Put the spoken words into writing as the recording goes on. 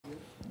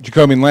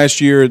Jacobian,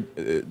 last year,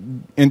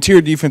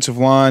 interior defensive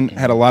line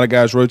had a lot of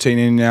guys rotating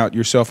in and out,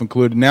 yourself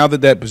included. Now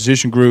that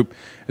position group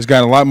has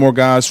got a lot more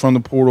guys from the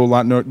portal, a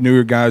lot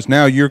newer guys.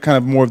 Now you're kind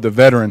of more of the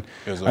veteran.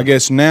 Yes, I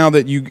guess now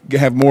that you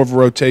have more of a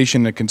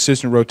rotation, a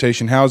consistent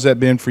rotation, how's that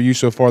been for you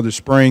so far this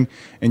spring,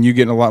 and you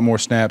getting a lot more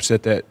snaps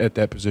at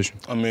that position?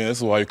 I mean, this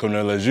is why you come to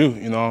LSU,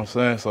 you know what I'm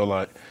saying? So,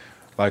 like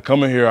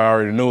coming here, I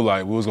already knew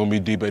like we was gonna be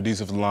deep at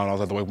defensive line. I was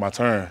have to wait my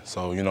turn.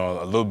 So you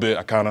know, a little bit,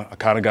 I kind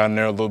of got in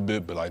there a little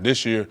bit. But like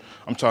this year,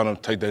 I'm trying to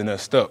take that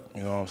next step.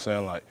 You know what I'm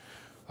saying? Like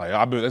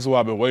that's what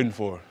I've been waiting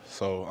for.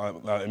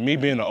 So me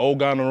being the old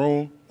guy in the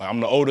room, like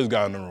I'm the oldest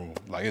guy in the room.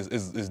 Like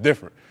it's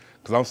different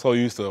because I'm so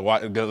used to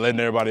letting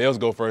everybody else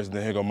go first, and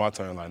then here go my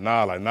turn.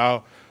 Now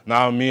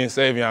me and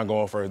Savion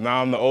going first.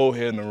 Now I'm the old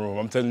head in the room.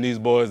 I'm telling these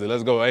boys that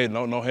let's go. Hey,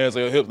 no hands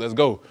on your hips. Let's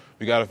go.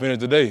 We gotta finish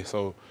today.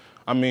 So.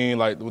 I mean,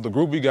 like, with the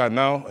group we got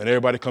now and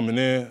everybody coming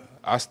in,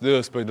 I still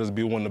expect us to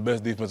be one of the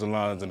best defensive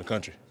lines in the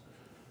country.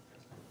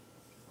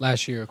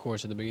 Last year, of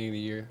course, at the beginning of the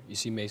year, you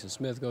see Mason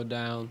Smith go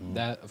down.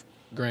 That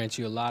grants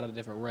you a lot of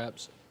different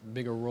reps,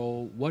 bigger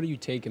role. What are you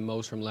taking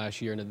most from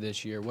last year into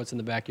this year? What's in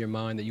the back of your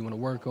mind that you want to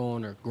work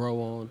on or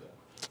grow on?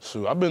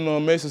 Shoot, I've been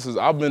on Mason since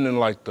I've been in,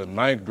 like, the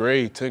 9th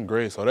grade, 10th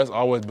grade, so that's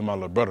always been my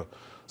little brother.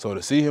 So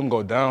to see him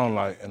go down,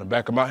 like, in the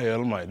back of my head,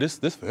 I'm like, this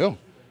for him.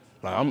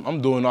 Like,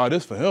 I'm doing all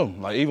this for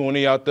him. Like, even when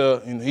he out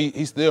there, you know,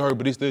 he still hurt,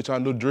 but he still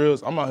trying to do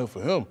drills. I'm out here for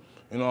him.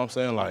 You know what I'm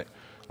saying? Like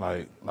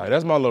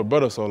that's my little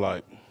brother. So,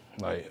 like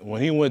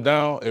when he went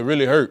down, it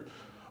really hurt.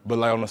 But,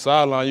 like, on the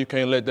sideline, you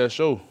can't let that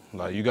show.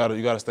 Like, you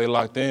gotta stay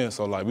locked in.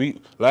 So, like,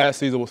 last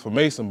season was for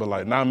Mason, but,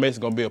 like, now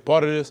Mason gonna be a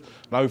part of this.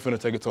 Now we finna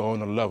take it to a whole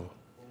nother level.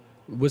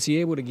 Was he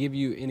able to give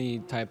you any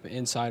type of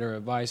insider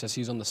advice as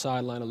he's on the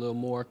sideline a little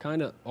more,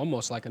 kind of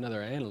almost like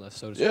another analyst,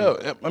 so to speak?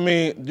 Yeah, I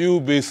mean,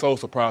 you'd be so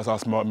surprised how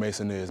smart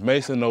Mason is.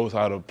 Mason knows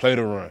how to play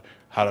the run,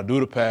 how to do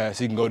the pass.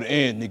 He can go to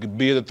end. He can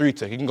be at the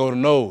 3-tech. He can go to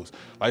nose.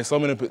 Like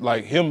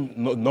like him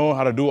knowing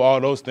how to do all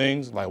those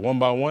things, like one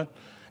by one,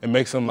 it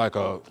makes him like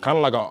kind of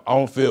like an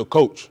on-field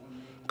coach.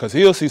 Cause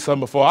he'll see something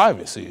before I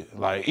even see it.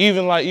 Like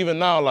even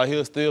now, like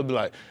he'll still be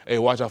like, hey,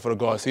 watch out for the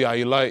guard. See how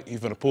you like. He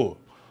finna pull.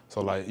 So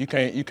like you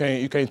can't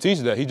teach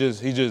that. He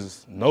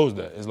just knows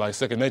that. It's like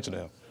second nature to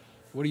him.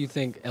 What do you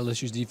think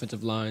LSU's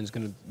defensive line is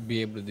going to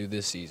be able to do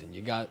this season?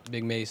 You got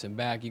Big Mason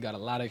back. You got a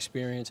lot of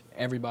experience.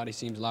 Everybody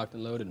seems locked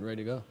and loaded and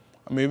ready to go.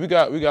 I mean, we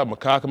got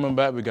Makai coming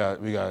back. We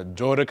got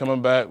Jordan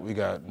coming back. We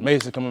got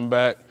Mason coming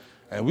back,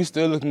 and we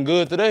still looking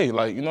good today.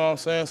 Like, you know what I'm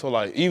saying? So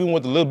like even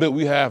with the little bit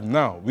we have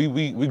now, we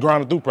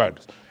grinding through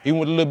practice. Even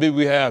with the little bit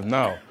we have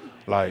now.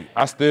 Like,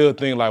 I still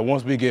think, like,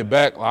 once we get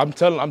back, I'm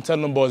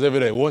telling them boys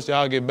every day, once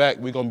y'all get back,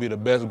 we're going to be the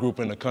best group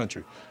in the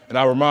country. And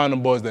I remind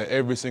them boys that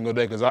every single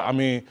day because, I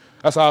mean,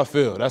 that's how I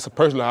feel. That's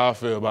personally how I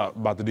feel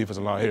about the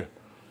defensive line here.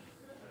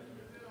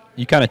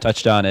 You kind of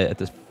touched on it at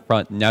the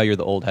front. Now you're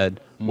the old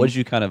head. Mm-hmm. What did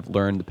you kind of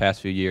learn the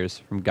past few years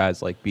from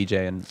guys like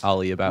BJ and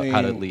Ali about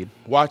how to lead?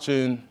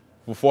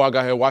 Before I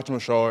got here, watching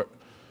Rashard,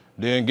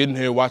 then getting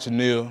here, watching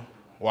Neil,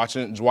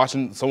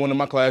 watching someone in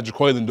my class,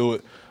 Jacobian, do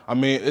it. I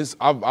mean,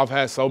 I've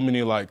had so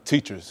many, like,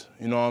 teachers,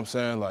 you know what I'm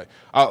saying? Like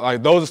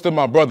those are still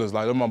my brothers,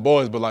 like, they're my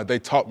boys, but, like, they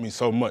taught me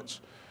so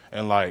much.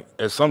 And, like,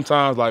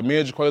 sometimes, like, me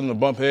and Jacobian will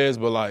bump heads,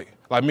 but,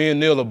 like me and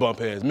Neil will bump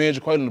heads. Me and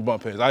Jacobian will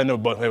bump heads. I didn't never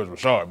bump heads with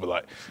Rashard,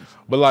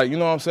 but, you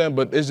know what I'm saying?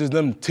 But it's just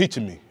them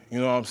teaching me, you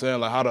know what I'm saying?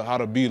 Like, how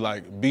to be, you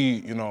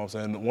know what I'm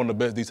saying, one of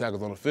the best D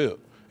tackles on the field.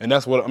 And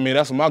that's what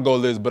my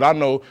goal is. But I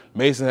know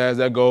Mason has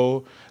that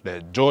goal,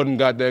 that Jordan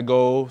got that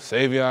goal,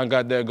 Savion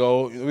got that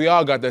goal. We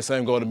all got that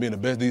same goal to being the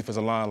best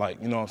defensive line,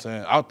 like, you know what I'm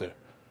saying, out there.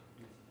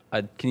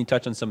 Can you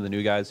touch on some of the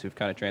new guys who've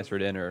kind of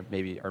transferred in or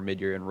maybe are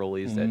mid-year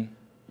enrollees that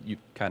you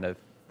kind of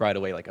right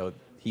away like, oh,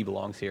 he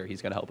belongs here,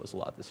 he's going to help us a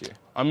lot this year?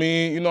 I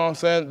mean, you know what I'm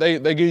saying, they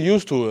get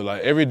used to it.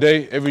 Like, every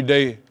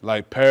day,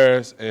 like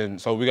Paris, and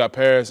so we got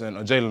Paris and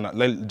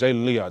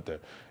Jalen Lee out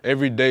there.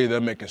 Every day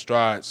they're making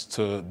strides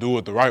to do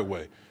it the right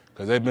way.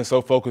 Because they've been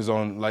so focused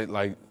on,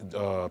 like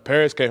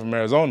Paris came from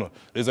Arizona.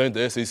 This ain't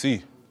the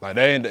SEC. Like,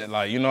 they ain't,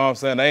 like, you know what I'm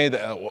saying? They ain't,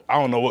 I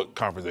don't know what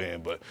conference they're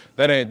in, but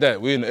that ain't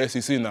that. We in the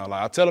SEC now.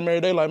 Like, I tell them every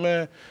day, like,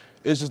 man,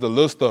 it's just the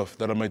little stuff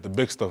that'll make the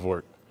big stuff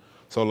work.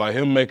 So, like,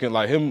 him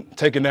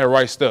taking that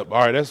right step.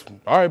 All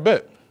right,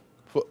 bet.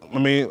 I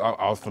mean,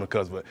 I was finna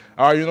cuss, but,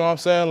 all right, you know what I'm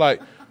saying?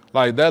 Like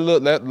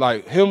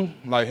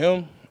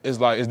him is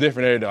it's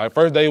different every day. Like,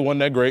 first day wasn't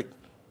that great.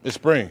 It's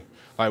spring.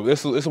 Like,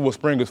 this is what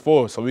spring is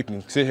for, so we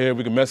can sit here,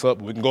 we can mess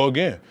up, we can go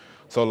again.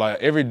 So, like,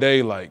 every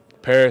day, like,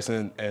 Paris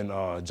and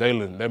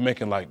Jalen, they're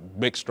making, like,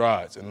 big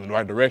strides in the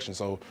right direction,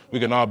 so we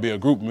can all be a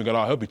group and we can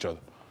all help each other.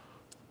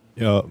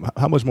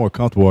 How much more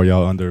comfortable are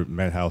y'all under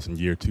Matt House in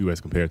year 2 as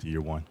compared to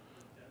year 1?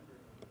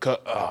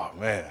 Oh,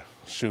 man,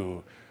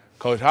 shoot.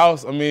 Coach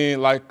House, I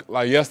mean, like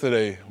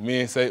yesterday,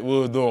 me and Say, we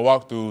were doing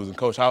walkthroughs, and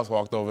Coach House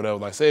walked over there,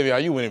 was like,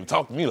 Savion, you wouldn't even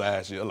talk to me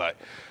last year. Like,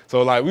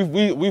 so, like,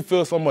 we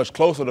feel so much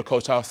closer to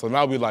Coach House, so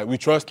now we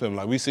trust him.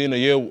 Like, we seen a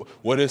year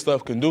what his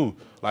stuff can do,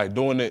 like,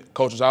 doing it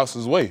Coach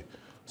House's way.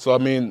 So, I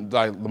mean,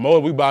 like, the more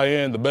we buy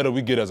in, the better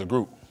we get as a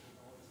group.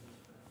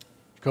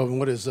 Jacobian,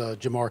 what does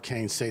Jamar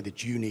Cain say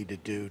that you need to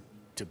do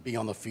to be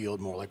on the field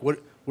more? Like, what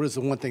is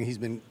the one thing he's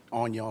been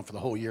on you on for the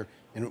whole year?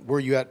 And where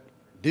are you at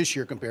this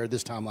year compared to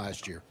this time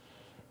last year?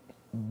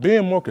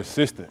 Being more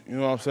consistent. You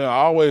know what I'm saying? I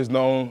always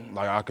known,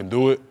 like, I can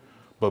do it,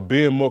 but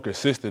being more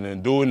consistent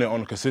and doing it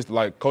on a consistent,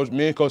 like,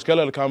 me and Coach Kelly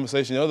had a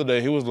conversation the other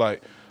day. He was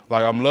like,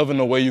 I'm loving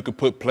the way you can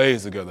put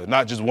plays together,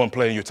 not just one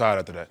play and you're tired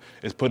after that.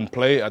 It's putting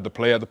play after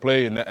play after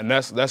play, and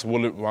that's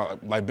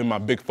what been my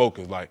big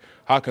focus. Like,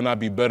 how can I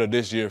be better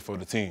this year for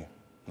the team?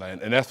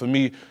 Like, and that's for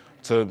me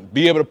to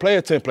be able to play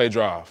a 10-play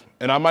drive.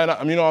 And I might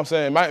not, you know what I'm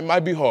saying? It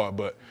might be hard,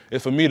 but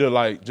it's for me to,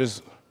 like,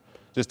 just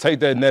take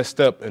that next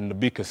step and to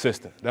be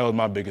consistent. That was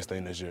my biggest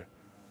thing this year.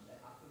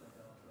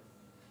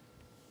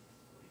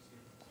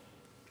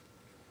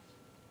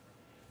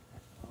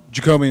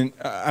 Jacobian,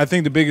 I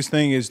think the biggest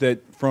thing is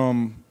that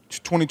from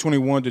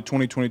 2021 to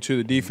 2022,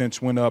 the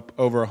defense went up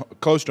over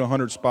close to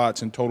 100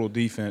 spots in total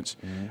defense.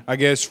 Mm-hmm. I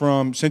guess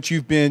since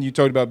you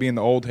talked about being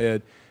the old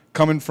head,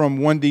 coming from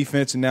one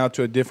defense and now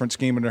to a different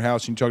scheme in their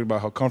house, and you talked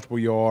about how comfortable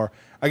you are.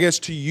 I guess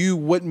to you,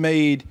 what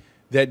made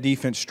that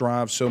defense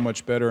strive so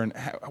much better, and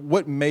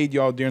what made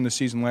y'all during the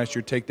season last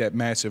year take that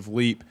massive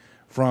leap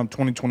from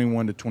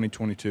 2021 to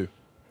 2022?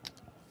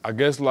 I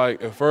guess,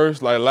 like, at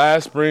first, like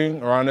last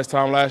spring, around this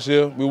time last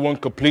year, we weren't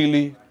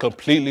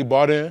completely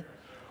bought in.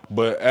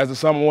 But as the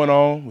summer went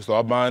on, we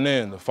started buying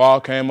in. The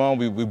fall came on,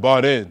 we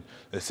bought in.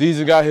 The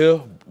season got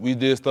here, we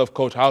did stuff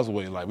Coach House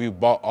way. Like, we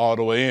bought all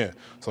the way in.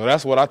 So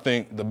that's what I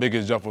think the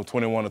biggest jump from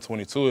 21 to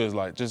 22 is,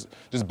 like, just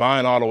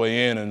buying all the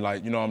way in and,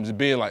 like, you know, I'm just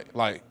being like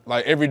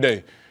every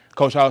day.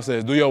 Coach House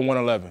says, do your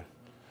 111.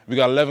 We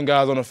got 11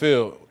 guys on the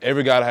field.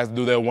 Every guy has to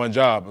do their one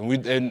job.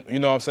 And you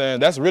know what I'm saying?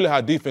 That's really how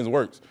defense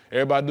works.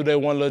 Everybody do their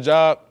one little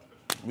job,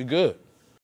 we good.